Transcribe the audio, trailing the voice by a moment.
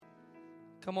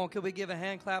Come on, could we give a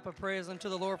hand clap of praise unto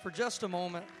the Lord for just a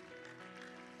moment?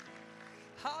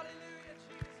 Hallelujah,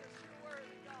 Jesus, you're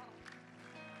worthy, God.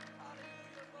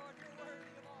 Hallelujah, Lord, you're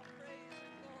worthy of all praise and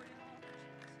glory and honor,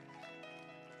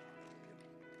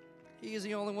 Jesus. He is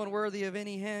the only one worthy of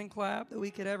any hand clap that we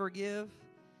could ever give.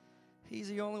 He's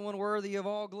the only one worthy of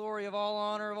all glory, of all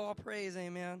honor, of all praise,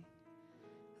 amen.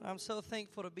 And I'm so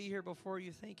thankful to be here before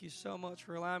you. Thank you so much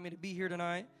for allowing me to be here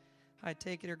tonight. I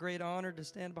take it a great honor to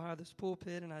stand behind this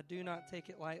pulpit, and I do not take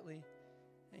it lightly.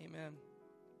 Amen.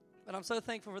 But I'm so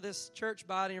thankful for this church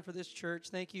body and for this church.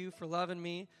 Thank you for loving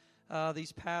me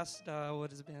these past, what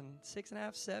has it been,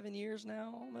 6.5, 7 years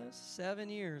now, almost? 7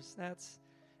 years. That's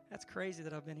crazy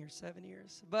that I've been here 7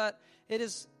 years. But it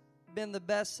has been the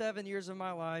best 7 years of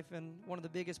my life, and one of the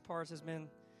biggest parts has been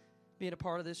being a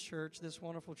part of this church, this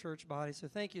wonderful church body. So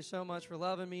thank you so much for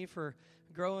loving me, for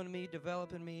growing me,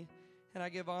 developing me. And I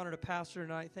give honor to Pastor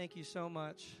tonight. Thank you so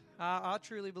much. I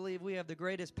truly believe we have the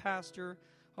greatest pastor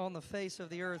on the face of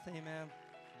the earth. Amen.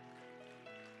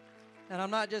 And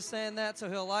I'm not just saying that so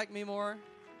he'll like me more,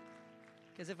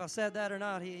 because if I said that or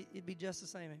not, he'd be just the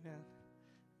same. Amen.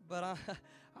 But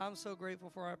I'm so grateful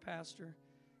for our pastor,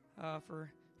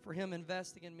 for him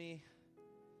investing in me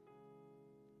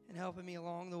and helping me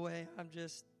along the way.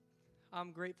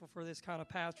 I'm grateful for this kind of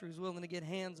pastor who's willing to get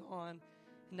hands-on,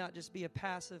 not just be a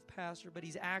passive pastor, but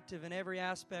he's active in every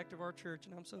aspect of our church.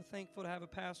 And I'm so thankful to have a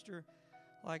pastor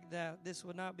like that. This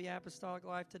would not be Apostolic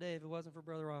Life today if it wasn't for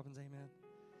Brother Robbins, amen.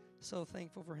 So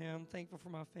thankful for him, thankful for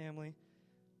my family,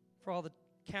 for all the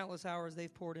countless hours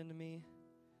they've poured into me,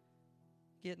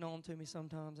 getting on to me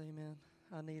sometimes, amen.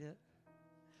 I need it.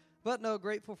 But no,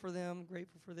 grateful for them,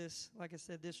 grateful for this, like I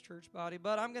said, this church body.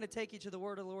 But I'm going to take you to the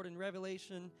Word of the Lord in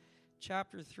Revelation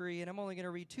chapter 3, and I'm only going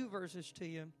to read 2 verses to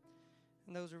you.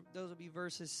 And those will be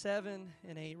verses 7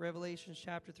 and 8. Revelation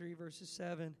chapter 3, verses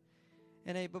 7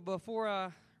 and 8. But before I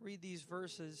read these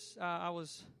verses, I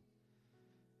was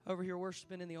over here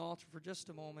worshiping in the altar for just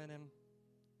a moment. And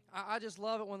I just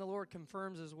love it when the Lord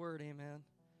confirms His Word, amen.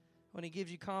 When He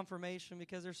gives you confirmation,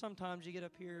 because there's sometimes you get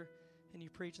up here and you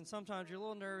preach, and sometimes you're a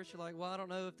little nervous. You're like, well, I don't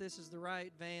know if this is the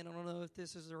right vein. I don't know if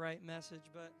this is the right message.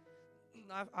 But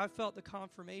I felt the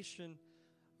confirmation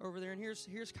over there. And here's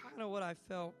kind of what I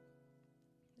felt.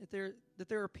 That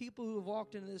there are people who have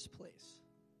walked into this place.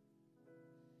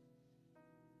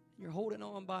 You're holding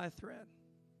on by a thread.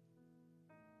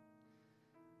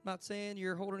 I'm not saying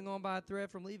you're holding on by a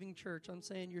thread from leaving church. I'm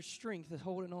saying your strength is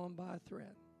holding on by a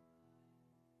thread.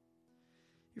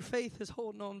 Your faith is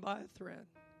holding on by a thread.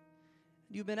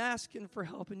 You've been asking for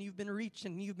help, and you've been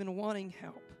reaching. You've been wanting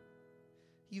help.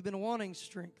 You've been wanting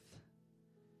strength.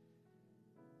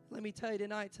 Let me tell you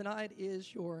tonight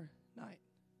is your night.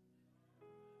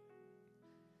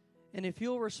 And if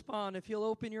you'll respond, if you'll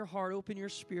open your heart, open your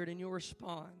spirit, and you'll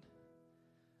respond,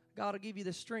 God will give you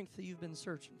the strength that you've been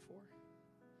searching for.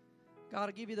 God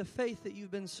will give you the faith that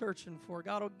you've been searching for.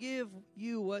 God will give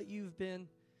you what you've been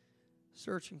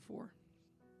searching for.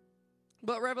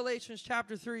 But Revelation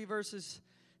chapter 3, verses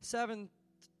 7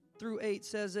 through 8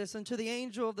 says this, "And to the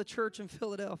angel of the church in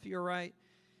Philadelphia write,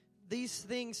 These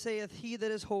things saith he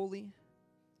that is holy,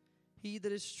 he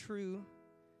that is true,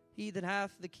 he that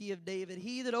hath the key of David,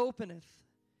 he that openeth,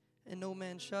 and no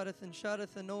man shutteth, and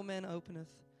shutteth, and no man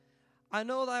openeth. I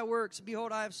know thy works.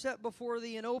 Behold, I have set before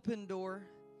thee an open door,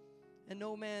 and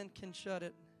no man can shut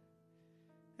it."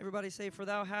 Everybody say, "For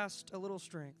thou hast a little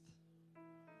strength,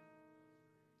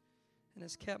 and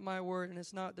hast kept my word, and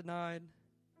hast not denied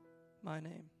my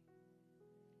name."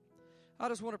 I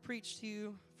just want to preach to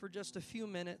you for just a few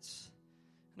minutes.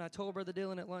 And I told Brother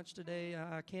Dylan at lunch today,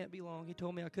 I can't be long. He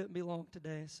told me I couldn't be long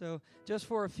today. So just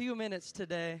for a few minutes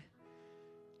today,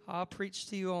 I'll preach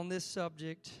to you on this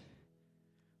subject,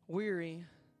 weary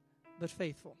but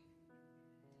faithful.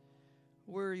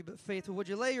 Weary but faithful. Would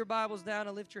you lay your Bibles down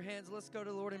and lift your hands? Let's go to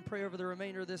the Lord and pray over the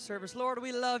remainder of this service. Lord,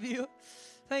 we love you.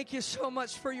 Thank you so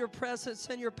much for your presence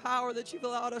and your power that you've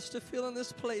allowed us to feel in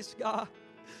this place, God.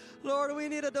 Lord, we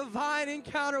need a divine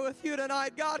encounter with you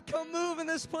tonight. God, come move in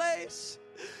this place.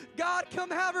 God, come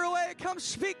have your way. Come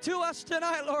speak to us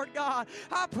tonight, Lord God.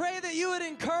 I pray that you would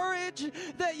encourage,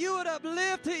 that you would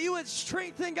uplift, that you would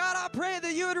strengthen. God, I pray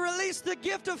that you would release the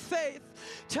gift of faith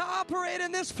to operate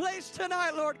in this place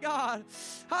tonight, Lord God.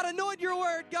 I'd anoint your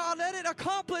word, God. Let it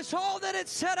accomplish all that it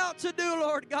set out to do,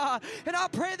 Lord God. And I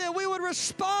pray that we would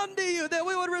respond to you, that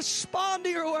we would respond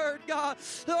to your word, God.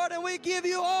 Lord, and we give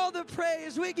you all the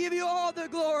praise. We give you all the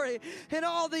glory and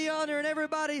all the honor. And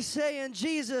everybody say in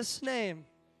Jesus' name,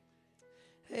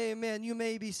 amen. You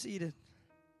may be seated.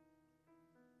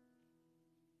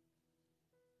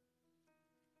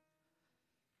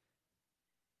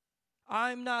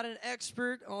 I'm not an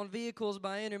expert on vehicles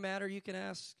by any matter. You can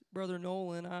ask Brother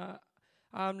Nolan.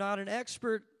 I'm not an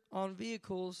expert on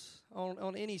vehicles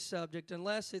on any subject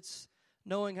unless it's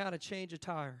knowing how to change a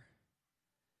tire.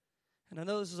 And I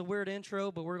know this is a weird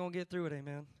intro, but we're going to get through it,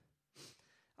 amen.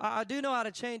 I do know how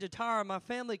to change a tire. My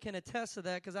family can attest to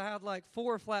that because I had like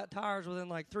 4 flat tires within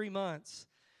like 3 months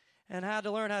and had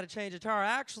to learn how to change a tire.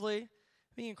 Actually,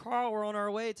 me and Carl were on our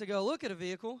way to go look at a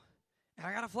vehicle, and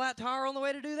I got a flat tire on the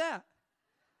way to do that.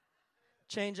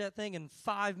 Change that thing in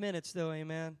 5 minutes, though,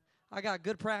 amen. I got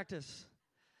good practice.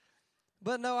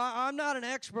 But no, I'm not an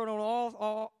expert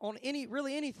on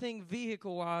anything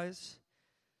vehicle-wise.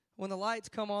 When the lights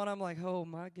come on, I'm like, oh,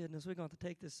 my goodness, we're going to have to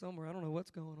take this somewhere. I don't know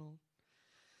what's going on.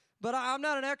 But I'm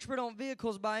not an expert on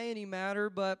vehicles by any matter,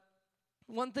 but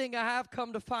one thing I have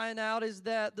come to find out is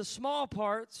that the small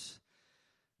parts,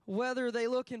 whether they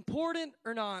look important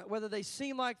or not, whether they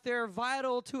seem like they're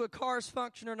vital to a car's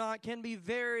function or not, can be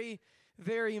very,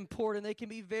 very important. They can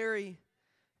be very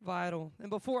vital.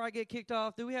 And before I get kicked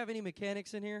off, do we have any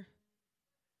mechanics in here?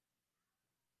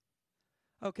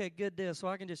 Okay, good deal. So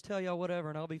I can just tell y'all whatever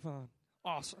and I'll be fine.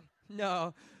 Awesome.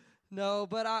 No,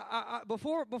 but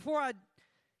before I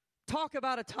talk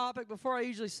about a topic, before I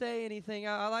usually say anything,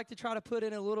 I like to try to put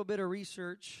in a little bit of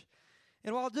research.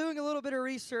 And while doing a little bit of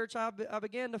research, I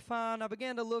began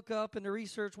to look up and to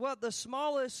research what the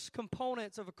smallest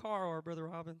components of a car are, Brother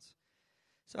Robbins.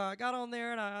 So I got on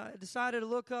there and I decided to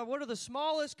look up what are the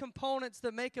smallest components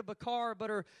that make up a car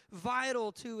but are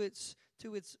vital to its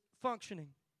functioning.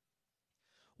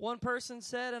 One person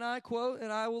said, and I quote,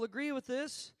 and I will agree with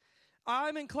this,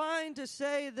 I'm inclined to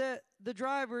say that the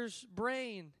driver's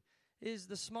brain is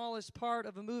the smallest part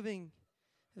of a moving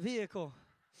vehicle.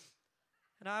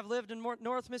 And I've lived in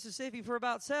North Mississippi for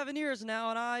about 7 years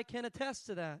now, and I can attest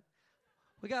to that.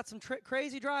 We got some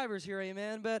crazy drivers here,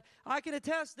 amen, but I can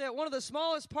attest that one of the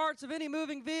smallest parts of any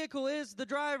moving vehicle is the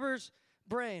driver's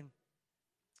brain.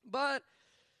 But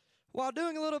while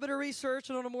doing a little bit of research,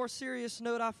 and on a more serious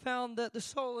note, I found that the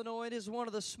solenoid is one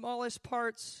of the smallest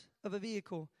parts of a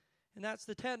vehicle. And that's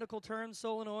the technical term,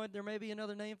 solenoid. There may be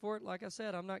another name for it. Like I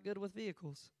said, I'm not good with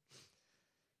vehicles.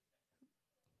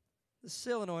 The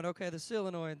solenoid, okay, the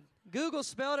solenoid. Google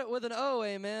spelled it with an O,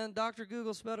 amen. Dr.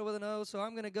 Google spelled it with an O, so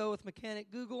I'm going to go with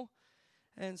Mechanic Google.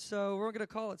 And so we're going to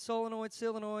call it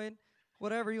solenoid,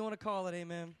 whatever you want to call it,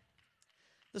 amen.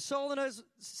 The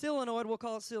solenoid, we'll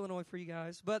call it solenoid for you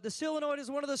guys. But the solenoid is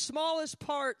one of the smallest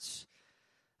parts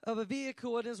of a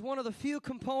vehicle. It is one of the few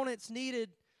components needed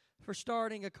for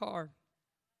starting a car.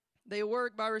 They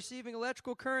work by receiving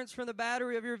electrical currents from the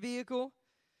battery of your vehicle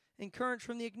and currents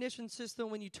from the ignition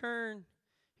system when you turn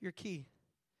your key.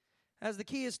 As the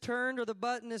key is turned or the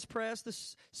button is pressed,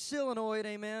 the solenoid,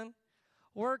 amen,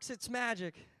 works its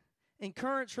magic. And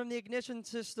currents from the ignition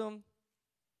system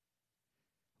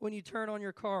when you turn on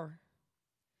your car.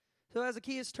 So as the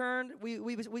key is turned,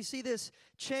 we see this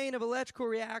chain of electrical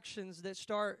reactions that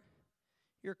start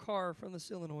your car from the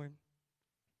solenoid.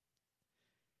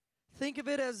 Think of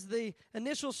it as the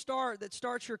initial start that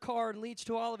starts your car and leads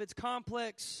to all of its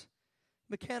complex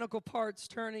mechanical parts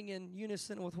turning in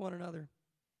unison with one another.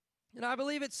 And I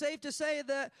believe it's safe to say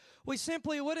that we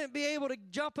simply wouldn't be able to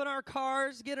jump in our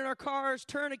cars, get in our cars,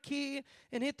 turn a key,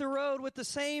 and hit the road with the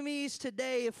same ease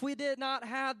today if we did not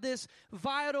have this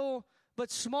vital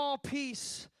but small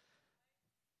piece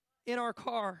in our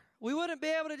car. We wouldn't be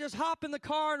able to just hop in the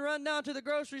car and run down to the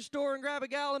grocery store and grab a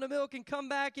gallon of milk and come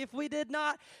back if we did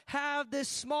not have this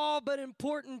small but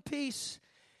important piece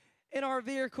in our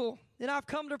vehicle. And I've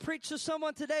come to preach to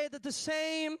someone today that the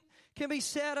same can be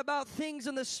said about things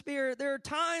in the Spirit. There are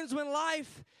times when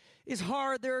life is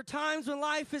hard. There are times when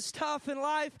life is tough and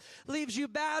life leaves you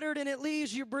battered and it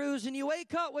leaves you bruised. And you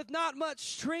wake up with not much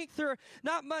strength or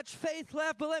not much faith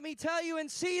left. But let me tell you, in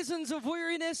seasons of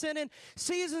weariness and in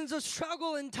seasons of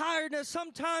struggle and tiredness,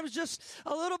 sometimes just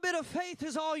a little bit of faith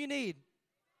is all you need.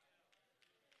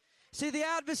 See, the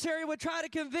adversary would try to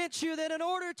convince you that in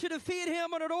order to defeat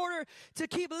him and in order to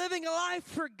keep living a life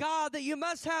for God, that you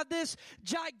must have this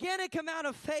gigantic amount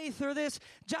of faith or this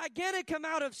gigantic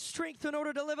amount of strength in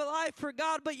order to live a life for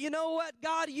God. But you know what?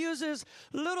 God uses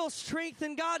little strength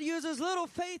and God uses little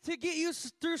faith to get you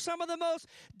through some of the most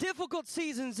difficult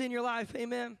seasons in your life.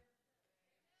 Amen.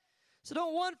 So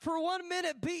don't for 1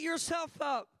 minute beat yourself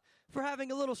up for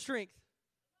having a little strength.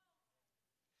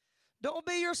 Don't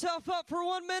beat yourself up for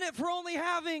 1 minute for only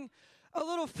having a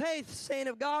little faith, saint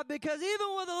of God, because even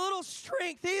with a little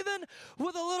strength, even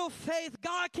with a little faith,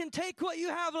 God can take what you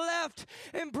have left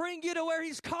and bring you to where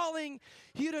He's calling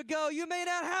you to go. You may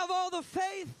not have all the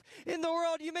faith in the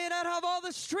world. You may not have all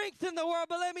the strength in the world,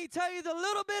 but let me tell you, the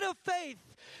little bit of faith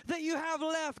that you have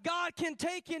left, God can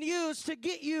take and use to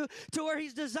get you to where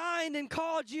He's designed and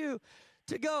called you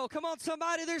to go. Come on,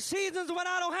 somebody. There's seasons when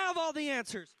I don't have all the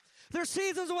answers. There's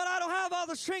seasons when I don't have all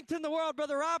the strength in the world,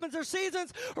 Brother Robbins. There's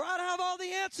seasons where I don't have all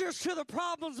the answers to the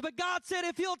problems. But God said,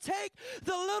 if you'll take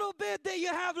the little bit that you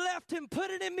have left and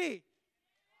put it in me.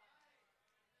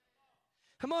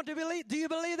 Come on, do you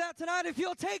believe that tonight? If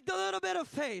you'll take the little bit of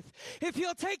faith, if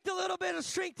you'll take the little bit of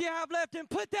strength you have left and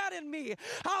put that in me,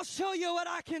 I'll show you what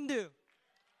I can do.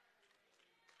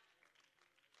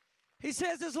 He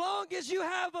says, as long as you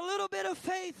have a little bit of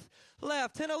faith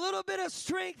left and a little bit of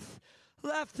strength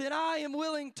left, then I am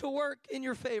willing to work in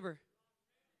your favor.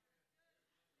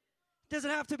 It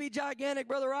doesn't have to be gigantic,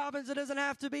 Brother Robbins. It doesn't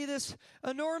have to be this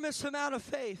enormous amount of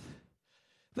faith.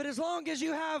 But as long as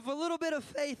you have a little bit of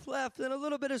faith left and a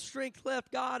little bit of strength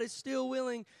left, God is still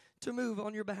willing to move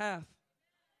on your behalf.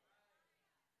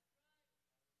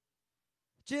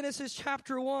 Genesis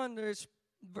chapter 1,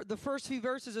 the first few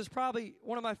verses is probably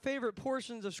one of my favorite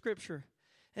portions of Scripture.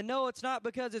 And no, it's not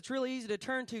because it's really easy to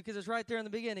turn to, because it's right there in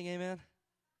the beginning, amen?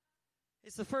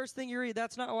 It's the first thing you read.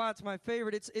 That's not why it's my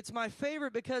favorite. It's my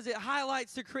favorite because it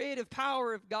highlights the creative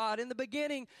power of God. In the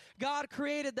beginning, God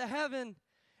created the heaven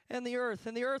and the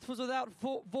earth was without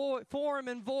form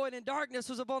and void, and darkness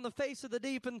was upon the face of the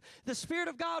deep, and the Spirit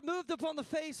of God moved upon the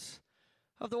face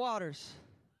of the waters.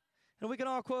 And we can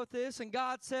all quote this, and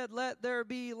God said, let there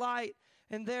be light,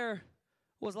 and there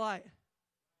was light.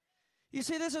 You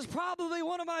see, this is probably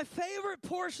one of my favorite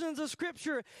portions of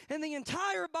Scripture in the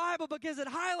entire Bible, because it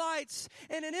highlights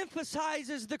and it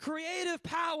emphasizes the creative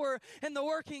power and the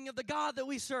working of the God that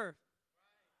we serve.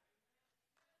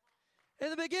 In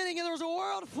the beginning, there was a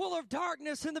world full of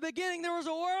darkness. In the beginning, there was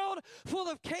a world full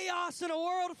of chaos and a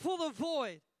world full of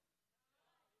void.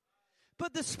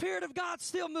 But the Spirit of God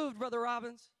still moved, Brother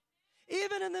Robbins.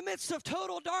 Even in the midst of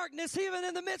total darkness, even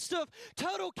in the midst of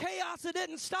total chaos, it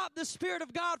didn't stop the Spirit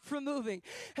of God from moving.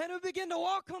 And we began to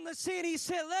walk on the scene. He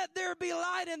said, let there be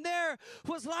light, and there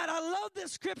was light. I love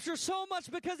this Scripture so much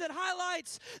because it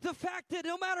highlights the fact that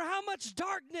no matter how much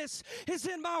darkness is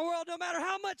in my world, no matter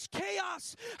how much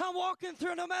chaos I'm walking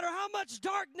through, no matter how much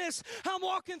darkness I'm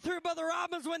walking through, Brother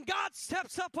Robbins, when God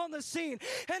steps up on the scene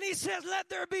and He says, let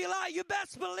there be light, you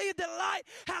best believe that light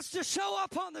has to show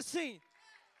up on the scene.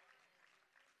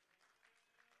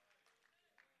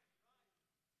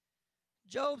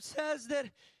 Job says that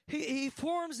he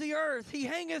forms the earth. He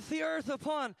hangeth the earth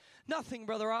upon nothing,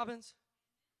 Brother Robbins.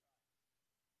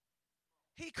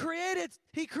 He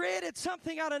created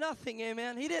something out of nothing,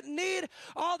 amen. He didn't need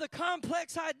all the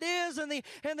complex ideas and the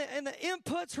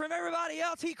inputs from everybody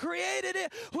else. He created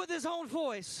it with His own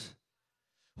voice,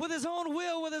 with His own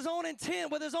will, with His own intent,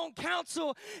 with His own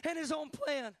counsel and His own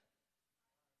plan.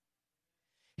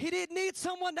 He didn't need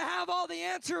someone to have all the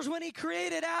answers when He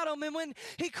created Adam and when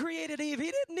He created Eve.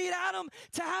 He didn't need Adam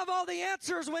to have all the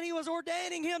answers when He was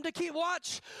ordaining him to keep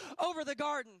watch over the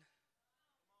garden.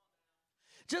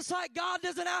 Just like God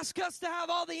doesn't ask us to have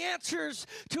all the answers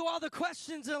to all the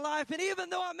questions in life. And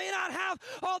even though I may not have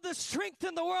all the strength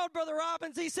in the world, Brother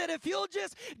Robbins, He said, if you'll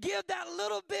just give that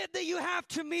little bit that you have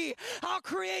to me, I'll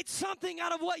create something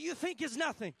out of what you think is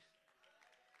nothing.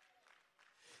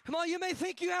 Come on, you may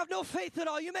think you have no faith at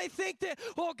all. You may think that,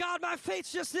 oh God, my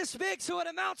faith's just this big, so it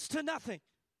amounts to nothing.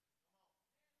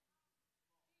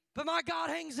 But my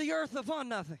God hangs the earth upon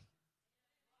nothing.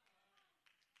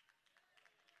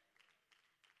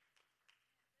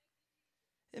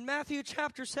 In Matthew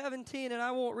chapter 17, and I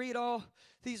won't read all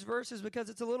these verses because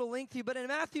it's a little lengthy, but in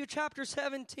Matthew chapter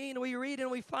 17, we read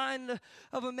and we find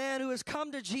of a man who has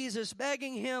come to Jesus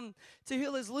begging Him to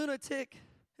heal his lunatic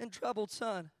and troubled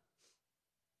son.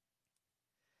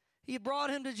 He brought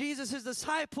him to Jesus, His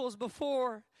disciples,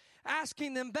 before,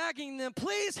 asking them, begging them,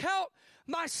 please help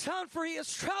my son, for he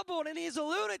is troubled and he's a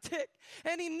lunatic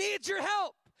and he needs your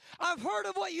help. I've heard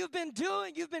of what you've been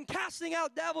doing. You've been casting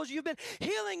out devils. You've been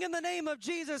healing in the name of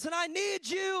Jesus, and I need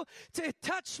you to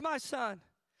touch my son.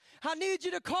 I need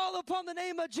you to call upon the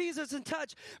name of Jesus and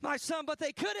touch my son. But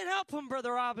they couldn't help him,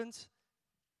 Brother Robbins.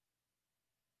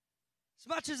 As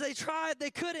much as they tried,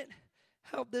 they couldn't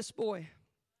help this boy.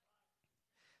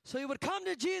 So he would come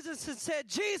to Jesus and said,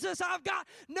 Jesus, I've got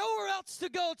nowhere else to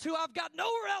go to. I've got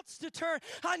nowhere else to turn.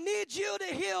 I need you to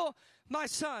heal my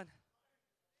son.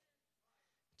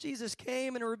 Jesus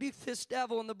came and rebuked this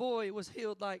devil, and the boy was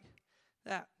healed like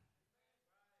that.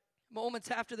 Moments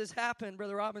after this happened,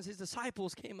 Brother Robbins, his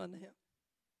disciples came unto him.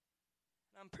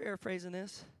 I'm paraphrasing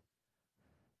this.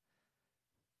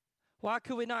 Why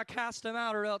could we not cast him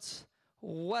out, or else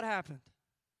what happened?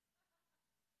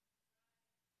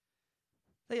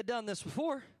 They had done this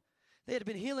before. They had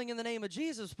been healing in the name of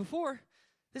Jesus before.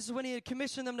 This is when he had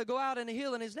commissioned them to go out and to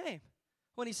heal in his name,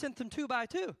 when he sent them 2 by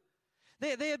 2.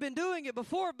 They had been doing it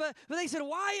before, but they said,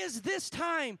 why is this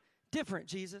time different,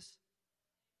 Jesus?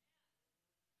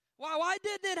 Why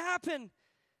didn't it happen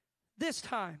this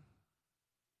time?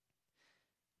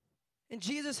 And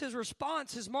Jesus'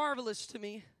 response is marvelous to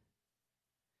me.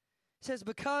 He says,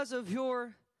 because of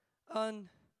your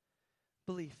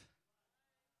unbelief.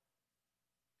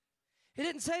 He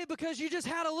didn't say because you just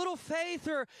had a little faith,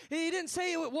 or he didn't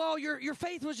say, well, your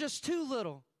faith was just too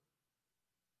little.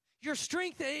 Your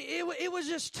strength, it was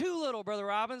just too little, Brother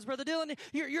Robbins, Brother Dylan.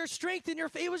 Your strength and your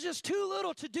faith, it was just too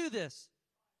little to do this.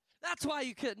 That's why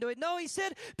you couldn't do it. No, he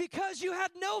said, because you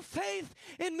had no faith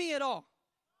in me at all.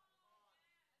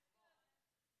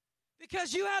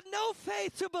 Because you had no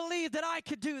faith to believe that I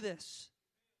could do this.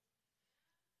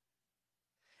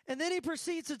 And then he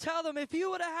proceeds to tell them, if you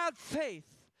would have had faith,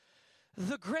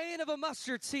 the grain of a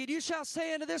mustard seed, you shall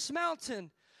say unto this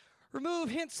mountain, remove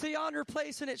hence to yonder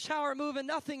place, and it shall remove, and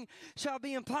nothing shall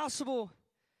be impossible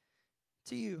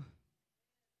to you.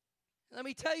 Let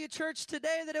me tell you, church,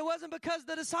 today that it wasn't because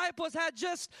the disciples had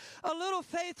just a little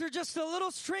faith or just a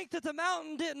little strength that the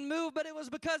mountain didn't move, but it was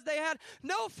because they had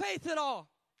no faith at all.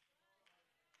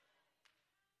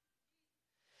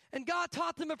 And God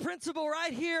taught them a principle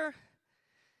right here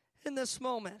in this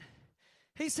moment.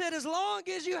 He said, as long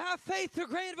as you have faith, the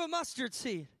grain of a mustard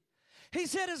seed. He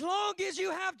said, as long as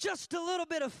you have just a little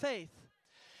bit of faith,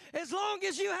 as long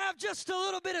as you have just a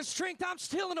little bit of strength, I'm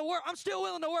still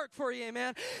willing to work for you,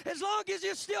 amen. As long as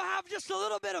you still have just a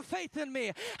little bit of faith in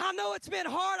me. I know it's been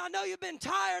hard. I know you've been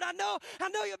tired. I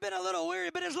know you've been a little weary,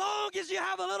 but as long as you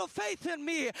have a little faith in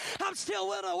me, I'm still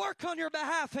willing to work on your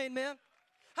behalf, amen.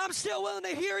 I'm still willing to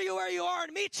hear you where you are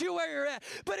and meet you where you're at.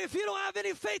 But if you don't have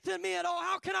any faith in me at all,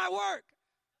 how can I work?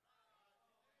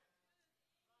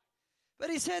 But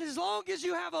he said, as long as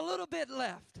you have a little bit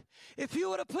left, if you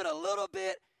would have put a little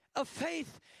bit of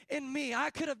faith in me, I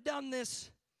could have done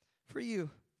this for you.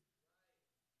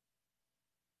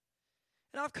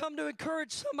 And I've come to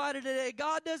encourage somebody today.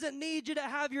 God doesn't need you to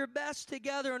have your best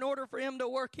together in order for him to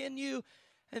work in you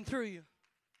and through you.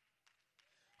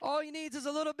 All he needs is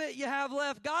a little bit you have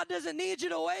left. God doesn't need you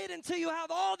to wait until you have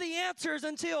all the answers,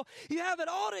 until you have it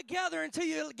all together, until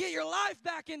you get your life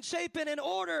back in shape and in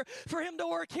order for him to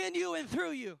work in you and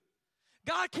through you.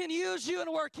 God can use you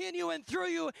and work in you and through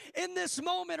you in this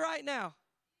moment right now.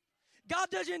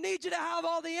 God doesn't need you to have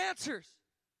all the answers.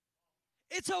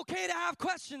 It's okay to have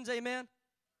questions, amen.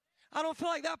 I don't feel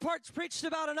like that part's preached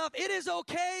about enough. It is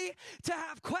okay to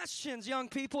have questions, young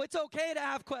people. It's okay to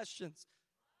have questions.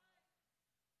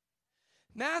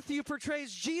 Matthew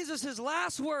portrays Jesus'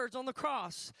 last words on the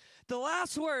cross. The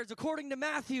last words, according to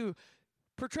Matthew,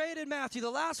 portrayed in Matthew, the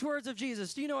last words of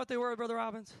Jesus. Do you know what they were, Brother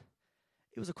Robbins?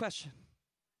 It was a question.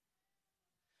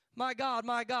 My God,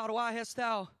 why hast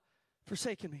thou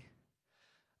forsaken me?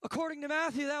 According to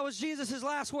Matthew, that was Jesus'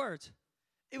 last words.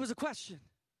 It was a question.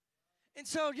 And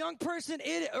so, young person,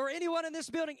 or anyone in this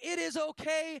building, it is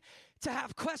okay to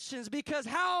have questions, because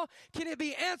how can it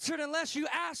be answered unless you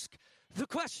ask the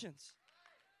questions?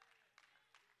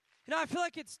 You know, I feel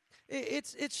like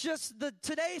it's just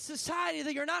today's society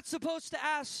that you're not supposed to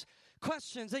ask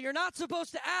questions, that you're not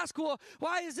supposed to ask, well,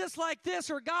 why is this like this?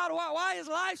 Or God, why is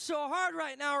life so hard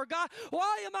right now? Or God,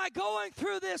 why am I going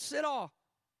through this at all?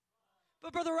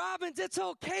 But Brother Robbins, it's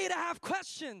okay to have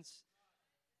questions.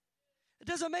 It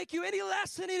doesn't make you any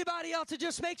less than anybody else. It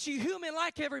just makes you human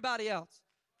like everybody else.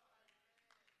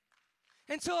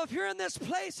 And so if you're in this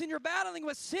place and you're battling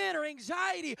with sin or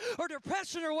anxiety or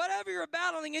depression or whatever you're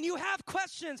battling and you have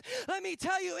questions, let me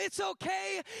tell you, it's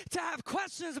okay to have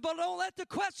questions, but don't let the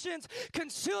questions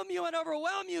consume you and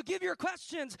overwhelm you. Give your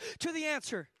questions to the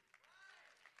answer.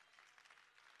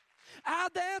 I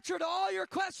have the answer to all your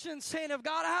questions, saint of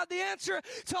God. I have the answer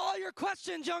to all your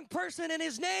questions, young person, and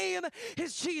his name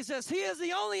is Jesus. He is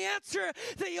the only answer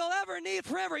that you'll ever need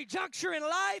for every juncture in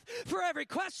life, for every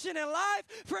question in life,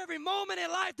 for every moment in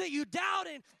life that you doubt.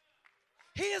 And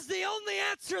he is the only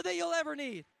answer that you'll ever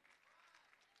need.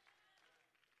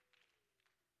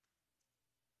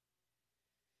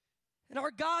 And our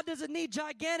God doesn't need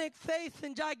gigantic faith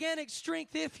and gigantic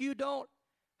strength if you don't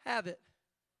have it.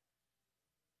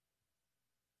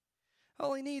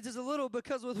 All he needs is a little,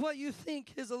 because with what you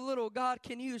think is a little, God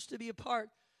can use to be a part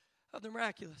of the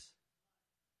miraculous.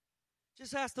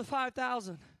 Just ask the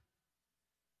 5,000.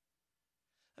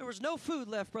 There was no food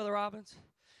left, Brother Robbins.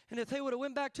 And if they would have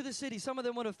went back to the city, some of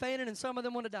them would have fainted and some of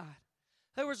them would have died.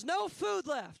 There was no food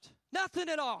left. Nothing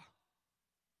at all.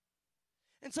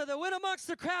 And so they went amongst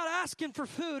the crowd asking for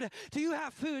food. Do you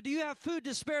have food? Do you have food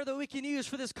to spare that we can use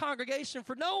for this congregation?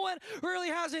 For no one really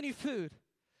has any food.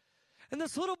 And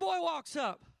this little boy walks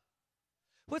up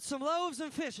with some loaves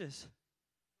and fishes.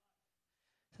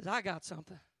 Says, I got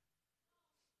something.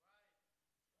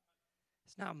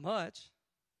 It's not much.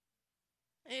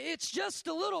 It's just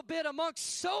a little bit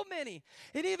amongst so many.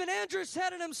 And even Andrew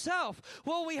said it himself.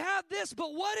 Well, we have this,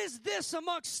 but what is this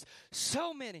amongst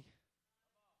so many?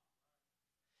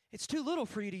 It's too little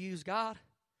for you to use, God.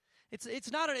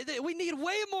 It's not. We need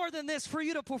way more than this for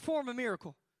you to perform a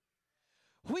miracle.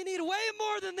 We need way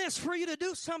more than this for you to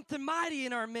do something mighty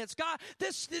in our midst. God,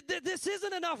 this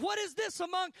isn't enough. What is this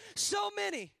among so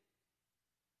many?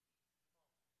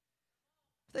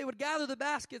 They would gather the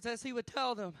baskets as he would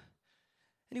tell them.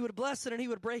 And he would bless it and he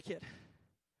would break it.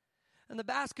 And the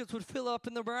baskets would fill up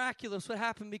and the miraculous would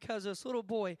happen because this little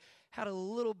boy had a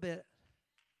little bit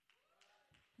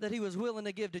that he was willing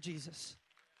to give to Jesus.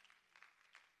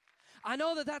 I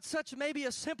know that that's such maybe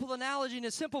a simple analogy and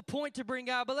a simple point to bring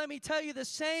out, but let me tell you the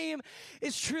same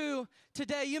is true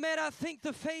today. You may not think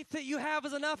the faith that you have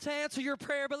is enough to answer your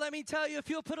prayer, but let me tell you, if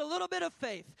you'll put a little bit of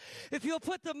faith, if you'll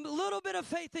put the little bit of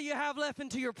faith that you have left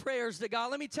into your prayers to God,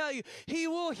 let me tell you, He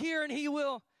will hear and He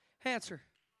will answer.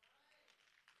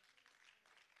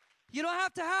 You don't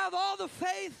have to have all the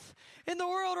faith in the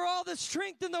world or all the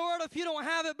strength in the world if you don't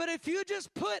have it. But if you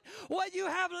just put what you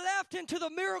have left into the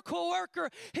miracle worker,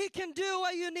 He can do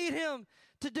what you need Him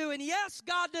to do. And yes,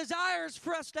 God desires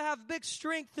for us to have big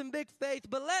strength and big faith.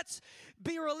 But let's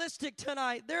be realistic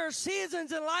tonight. There are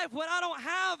seasons in life when I don't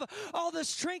have all the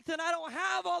strength and I don't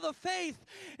have all the faith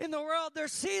in the world.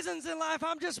 There's seasons in life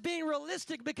I'm just being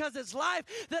realistic because it's life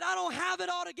that I don't have it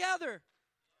all together.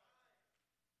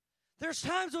 There's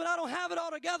times when I don't have it all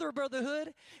together, Brother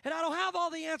Hood, and I don't have all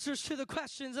the answers to the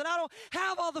questions, and I don't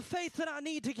have all the faith that I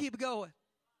need to keep going.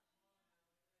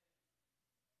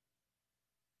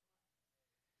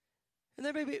 And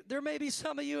there may be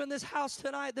some of you in this house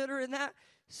tonight that are in that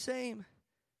same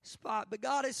spot. But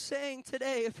God is saying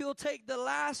today, if you'll take the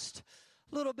last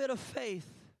little bit of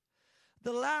faith,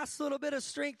 the last little bit of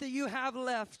strength that you have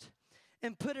left,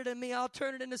 and put it in me, I'll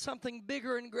turn it into something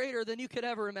bigger and greater than you could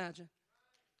ever imagine.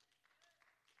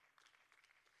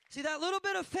 See, that little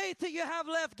bit of faith that you have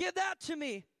left, give that to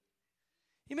me.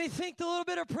 You may think the little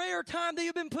bit of prayer time that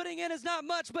you've been putting in is not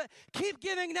much, but keep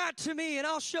giving that to me, and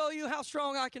I'll show you how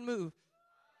strong I can move.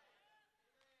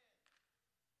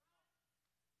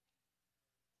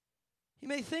 You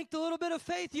may think the little bit of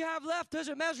faith you have left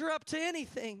doesn't measure up to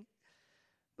anything,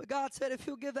 but God said, if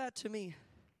you'll give that to me,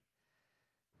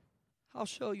 I'll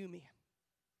show you me.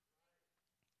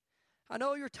 I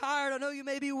know you're tired. I know you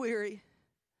may be weary.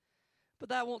 But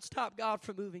that won't stop God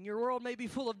from moving. Your world may be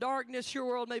full of darkness. Your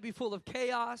world may be full of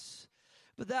chaos.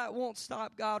 But that won't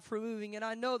stop God from moving. And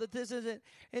I know that this isn't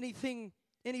any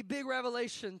big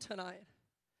revelation tonight.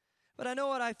 But I know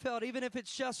what I felt, even if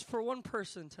it's just for one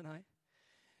person tonight.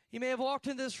 You may have walked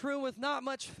in this room with not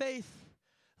much faith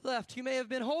left. You may have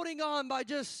been holding on by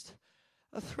just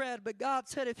a thread. But God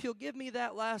said, if you'll give me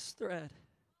that last thread,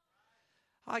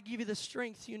 I'll give you the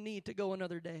strength you need to go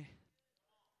another day.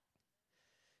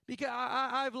 Because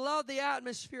I've loved the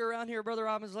atmosphere around here, Brother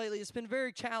Robbins, lately. It's been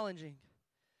very challenging.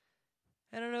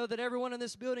 And I know that everyone in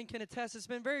this building can attest. It's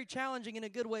been very challenging in a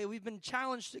good way. We've been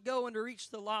challenged to go and to reach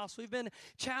the lost. We've been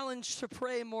challenged to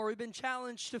pray more. We've been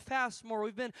challenged to fast more.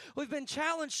 We've been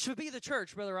challenged to be the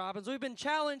church, Brother Robbins. We've been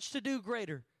challenged to do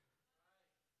greater.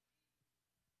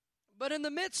 But in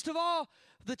the midst of all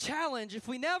the challenge, if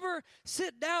we never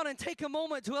sit down and take a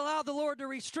moment to allow the Lord to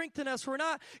re-strengthen us, we're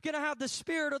not going to have the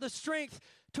spirit or the strength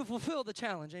to fulfill the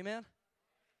challenge. Amen?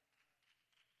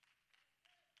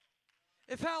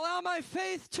 If I allow my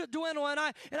faith to dwindle and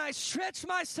I stretch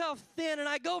myself thin and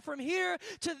I go from here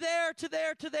to there to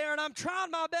there to there and I'm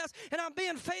trying my best and I'm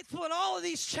being faithful in all of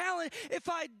these challenges, if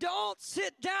I don't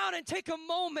sit down and take a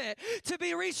moment to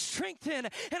be re-strengthened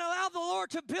and allow the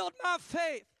Lord to build my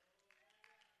faith,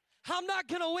 I'm not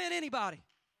going to win anybody.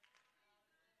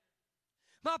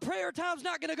 My prayer time's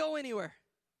not going to go anywhere.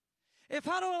 If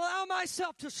I don't allow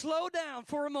myself to slow down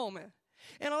for a moment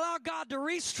and allow God to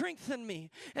re-strengthen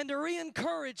me and to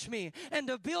re-encourage me and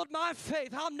to build my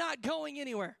faith, I'm not going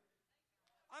anywhere.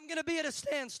 I'm going to be at a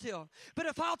standstill. But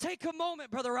if I'll take a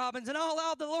moment, Brother Robbins, and I'll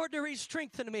allow the Lord to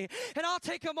re-strengthen me, and I'll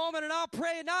take a moment and I'll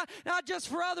pray, not just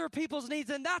for other people's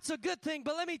needs, and that's a good thing,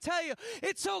 but let me tell you,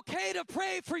 it's okay to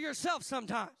pray for yourself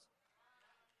sometimes.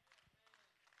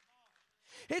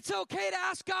 It's okay to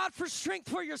ask God for strength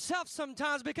for yourself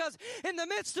sometimes, because in the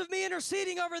midst of me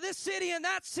interceding over this city and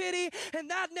that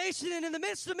nation, and in the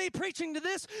midst of me preaching to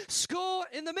this school,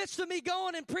 in the midst of me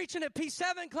going and preaching at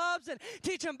P7 clubs and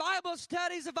teaching Bible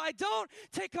studies, if I don't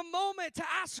take a moment to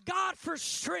ask God for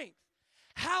strength,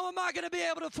 How am I going to be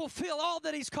able to fulfill all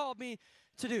that He's called me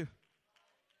to do?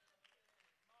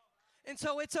 And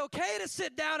so it's okay to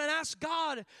sit down and ask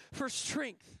God for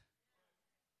strength.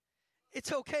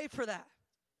 It's okay for that.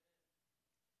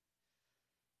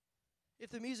 If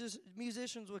the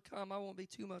musicians would come, I won't be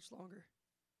too much longer.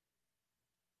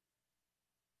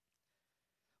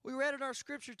 We read in our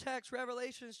scripture text,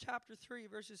 Revelations chapter 3,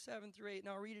 verses 7 through 8, and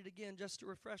I'll read it again just to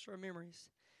refresh our memories.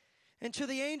 And to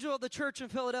the angel of the church in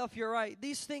Philadelphia write,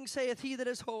 These things saith he that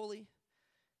is holy,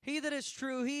 he that is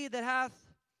true, he that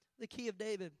hath the key of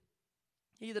David,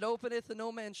 he that openeth and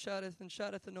no man shutteth, and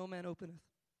shutteth and no man openeth.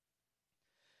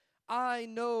 I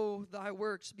know thy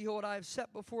works. Behold, I have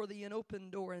set before thee an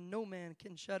open door, and no man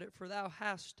can shut it. For thou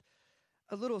hast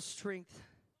a little strength,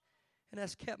 and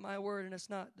hast kept my word, and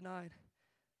hast not denied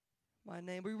my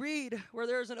name. We read where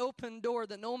there's an open door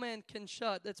that no man can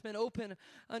shut, that's been open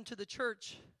unto the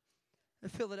church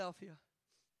of Philadelphia.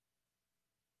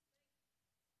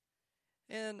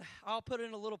 And I'll put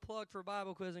in a little plug for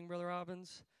Bible quizzing, Brother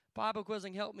Robbins. Bible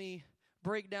quizzing helped me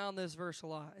break down this verse a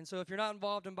lot. And so if you're not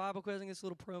involved in Bible quizzing, it's a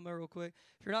little promo real quick.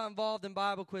 If you're not involved in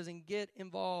Bible quizzing, get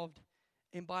involved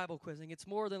in Bible quizzing. It's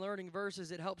more than learning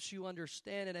verses. It helps you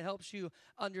understand, and it helps you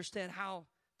understand how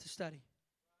to study.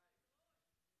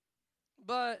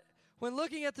 But when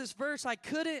looking at this verse, I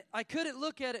couldn't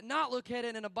not look at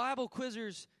it in a Bible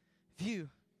quizzer's view.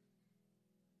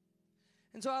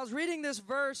 And so I was reading this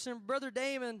verse, and Brother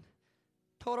Damon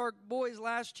told our boys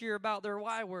last year about their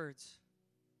why words.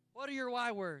 What are your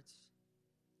why words?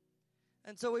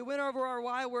 And so we went over our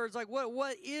why words, like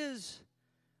what is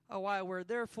a why word?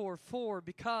 Therefore, for,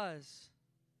 because.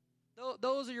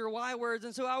 Those are your why words.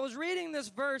 And so I was reading this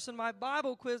verse, and the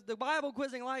Bible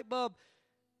quizzing light bulb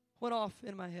went off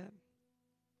in my head.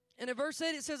 And in verse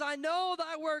 8 it says, I know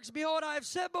thy works. Behold, I have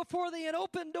set before thee an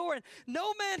open door, and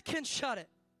no man can shut it.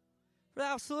 For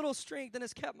thou hast little strength, and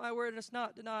hast kept my word, and hast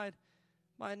not denied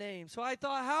my name. So I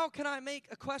thought, how can I make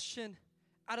a question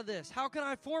out of this? How can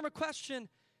I form a question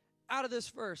out of this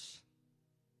verse?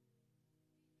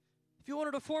 If you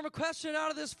wanted to form a question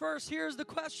out of this verse, here's the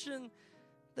question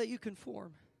that you can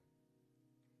form.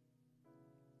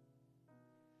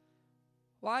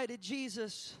 Why did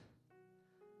Jesus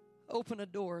open a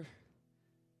door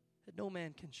that no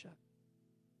man can shut?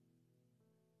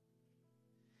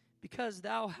 Because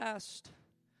thou hast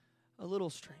a little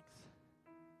strength,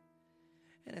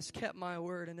 and hast kept my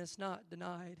word, and hast not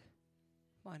denied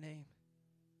my name.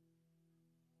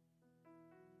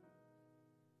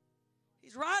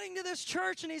 He's writing to this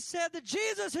church, and he said that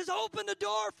Jesus has opened a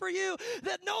door for you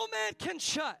that no man can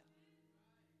shut.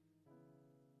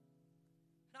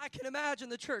 And I can imagine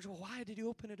the church, well, why did he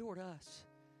open a door to us?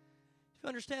 If you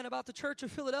understand about the church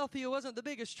of Philadelphia, it wasn't the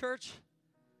biggest church.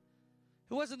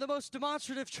 It wasn't the most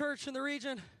demonstrative church in the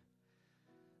region.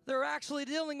 They were actually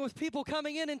dealing with people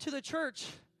coming into the church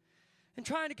and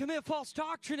trying to commit false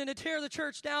doctrine and to tear the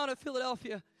church down at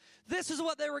Philadelphia. This is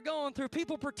what they were going through.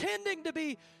 People pretending to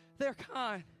be their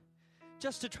kind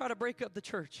just to try to break up the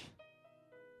church.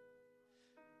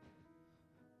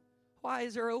 Why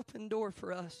is there an open door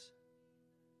for us?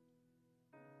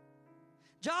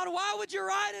 John, why would you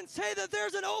write and say that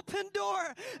there's an open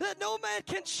door that no man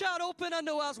can shut open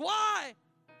unto us? Why?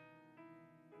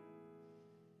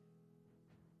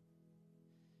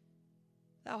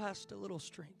 Thou hast a little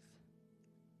strength,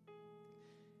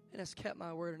 and hast kept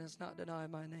my word, and hast not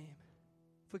denied my name.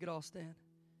 If we could all stand.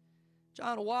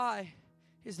 John, why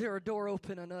is there a door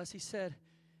open on us? He said,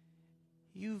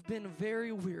 you've been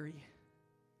very weary,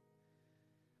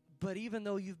 but even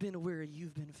though you've been weary,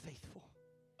 you've been faithful.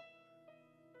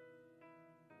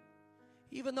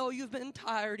 Even though you've been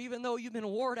tired, even though you've been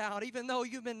worn out, even though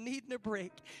you've been needing a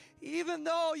break, even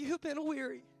though you've been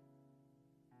weary,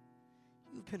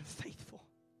 you've been faithful.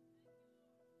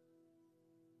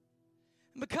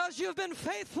 And because you've been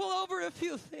faithful over a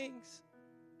few things,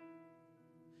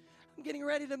 I'm getting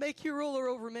ready to make you ruler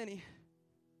over many.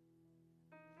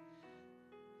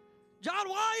 John,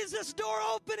 why is this door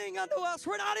opening unto us?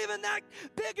 We're not even that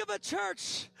big of a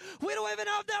church. We don't even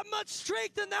have that much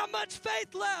strength and that much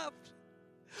faith left.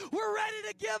 We're ready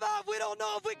to give up. We don't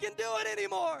know if we can do it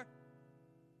anymore.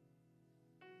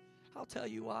 I'll tell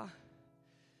you why.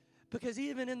 Because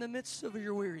even in the midst of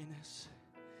your weariness,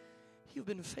 you've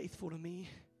been faithful to me.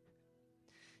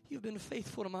 You've been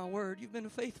faithful to my word. You've been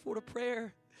faithful to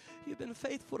prayer. You've been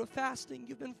faithful to fasting.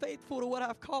 You've been faithful to what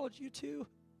I've called you to.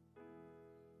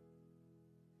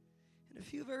 And a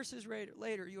few verses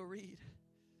later, you'll read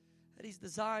that he's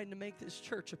designed to make this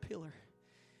church a pillar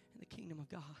in the kingdom of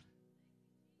God.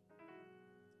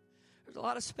 There's a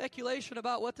lot of speculation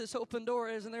about what this open door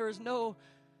is, and there is no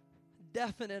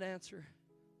definite answer.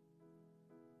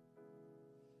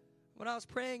 when I was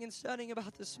praying and studying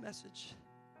about this message,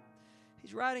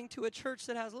 he's writing to a church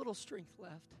that has a little strength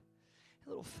left, a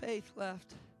little faith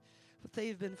left, but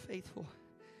they've been faithful.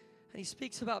 And he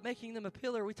speaks about making them a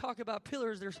pillar. We talk about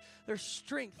pillars. There's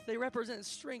strength. They represent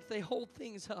strength. They hold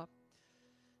things up.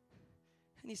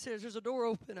 And he says, there's a door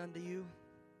open unto you.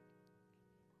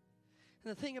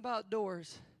 And the thing about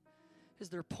doors is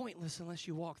they're pointless unless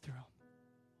you walk through them.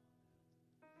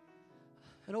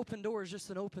 An open door is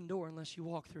just an open door unless you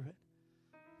walk through it.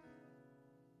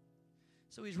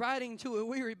 So he's writing to a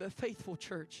weary but faithful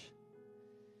church.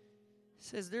 He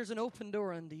says, there's an open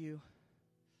door unto you.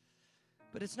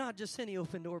 But it's not just any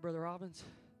open door, Brother Robbins.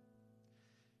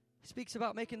 He speaks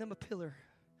about making them a pillar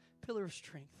of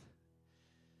strength.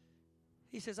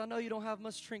 He says, I know you don't have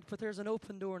much strength, but there's an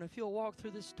open door, and if you'll walk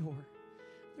through this door,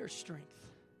 there's strength.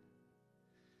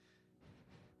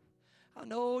 I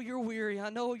know you're weary. I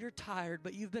know you're tired,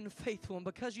 but you've been faithful, and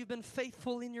because you've been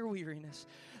faithful in your weariness,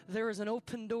 there is an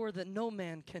open door that no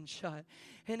man can shut.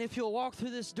 And if you'll walk through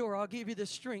this door, I'll give you the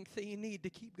strength that you need to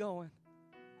keep going.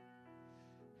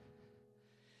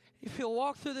 If you'll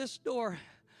walk through this door,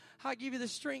 I'll give you the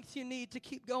strength you need to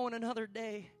keep going another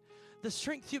day. The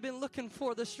strength you've been looking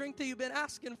for, the strength that you've been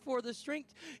asking for, the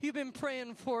strength you've been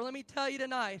praying for. Let me tell you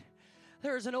tonight,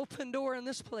 there is an open door in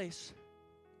this place.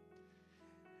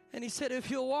 And he said, if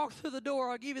you'll walk through the door,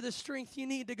 I'll give you the strength you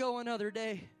need to go another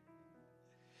day.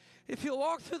 If you'll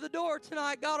walk through the door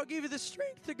tonight, God will give you the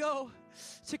strength to go,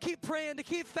 to keep praying, to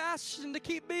keep fasting, to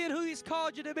keep being who He's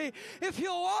called you to be. If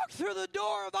you'll walk through the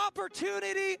door of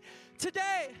opportunity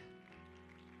today,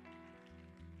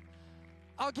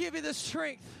 I'll give you the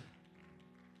strength.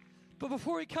 But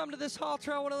before we come to this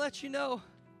altar, I want to let you know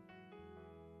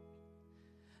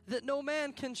that no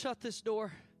man can shut this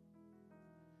door.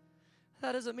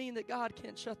 That doesn't mean that God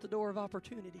can't shut the door of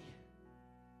opportunity.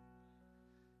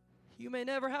 You may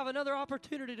never have another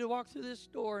opportunity to walk through this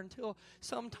door until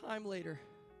sometime later.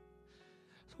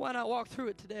 So why not walk through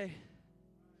it today?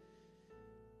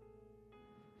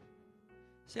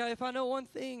 See, if I know one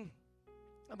thing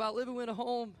about living in a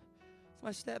home with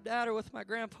my stepdad or with my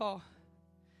grandpa,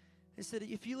 they said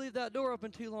if you leave that door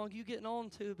open too long, you getting on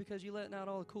to because you're letting out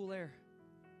all the cool air.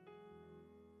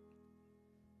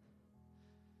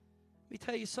 Let me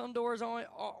tell you, some doors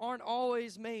aren't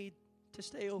always made to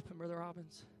stay open, Brother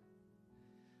Robbins.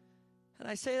 And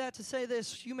I say that to say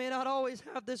this, you may not always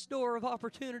have this door of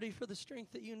opportunity for the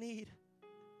strength that you need,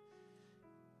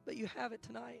 but you have it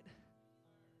tonight.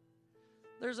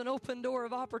 There's an open door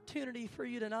of opportunity for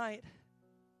you tonight,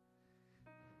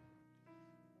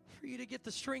 for you to get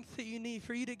the strength that you need,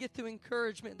 for you to get the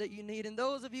encouragement that you need. And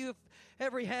those of you with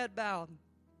every head bowed,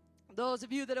 those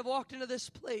of you that have walked into this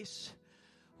place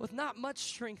with not much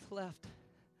strength left,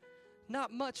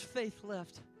 not much faith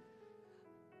left,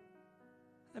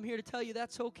 I'm here to tell you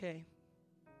that's okay.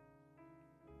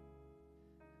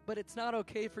 But it's not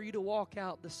okay for you to walk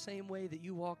out the same way that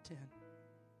you walked in.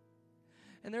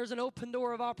 And there's an open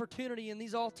door of opportunity in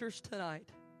these altars tonight.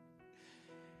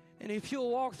 And if you'll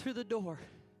walk through the door,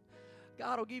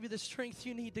 God will give you the strength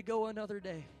you need to go another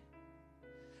day.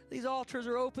 These altars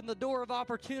are open. The door of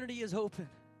opportunity is open.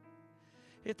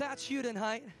 If that's you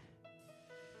tonight,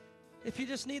 if you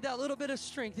just need that little bit of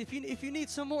strength, if you need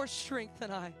some more strength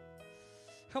tonight,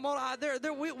 come on,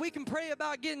 we can pray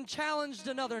about getting challenged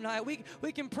another night.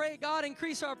 We can pray, God,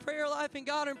 increase our prayer life, and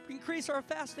God, increase our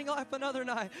fasting life another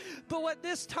night. But what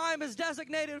this time is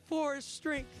designated for is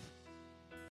strength.